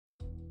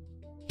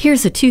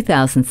Here's a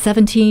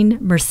 2017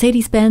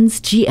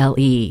 Mercedes-Benz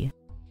GLE.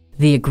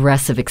 The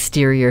aggressive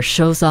exterior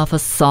shows off a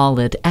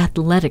solid,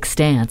 athletic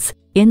stance.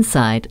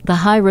 Inside, the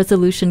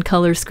high-resolution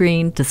color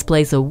screen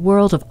displays a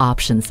world of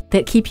options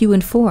that keep you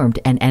informed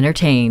and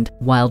entertained,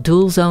 while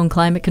dual-zone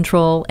climate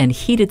control and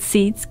heated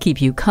seats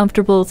keep you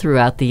comfortable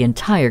throughout the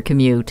entire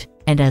commute.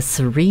 And as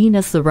serene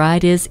as the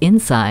ride is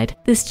inside,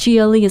 this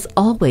GLE is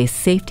always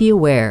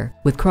safety-aware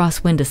with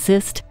crosswind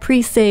assist,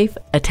 pre-safe,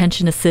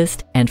 attention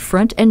assist, and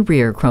front and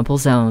rear crumple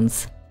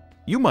zones.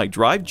 You might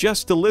drive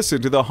just to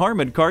listen to the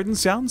HARMAN KARDON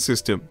sound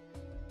system.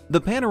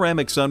 The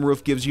panoramic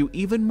sunroof gives you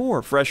even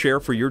more fresh air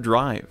for your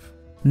drive.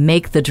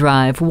 Make the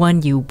drive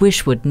one you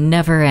wish would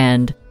never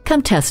end.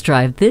 Come test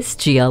drive this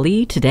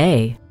GLE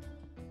today.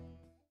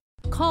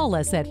 Call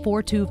us at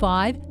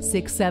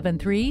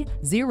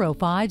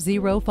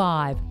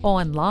 425-673-0505,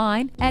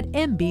 online at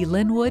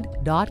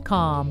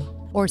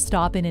mblynnwood.com, or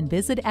stop in and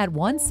visit at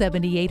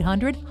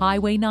 17800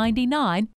 Highway 99,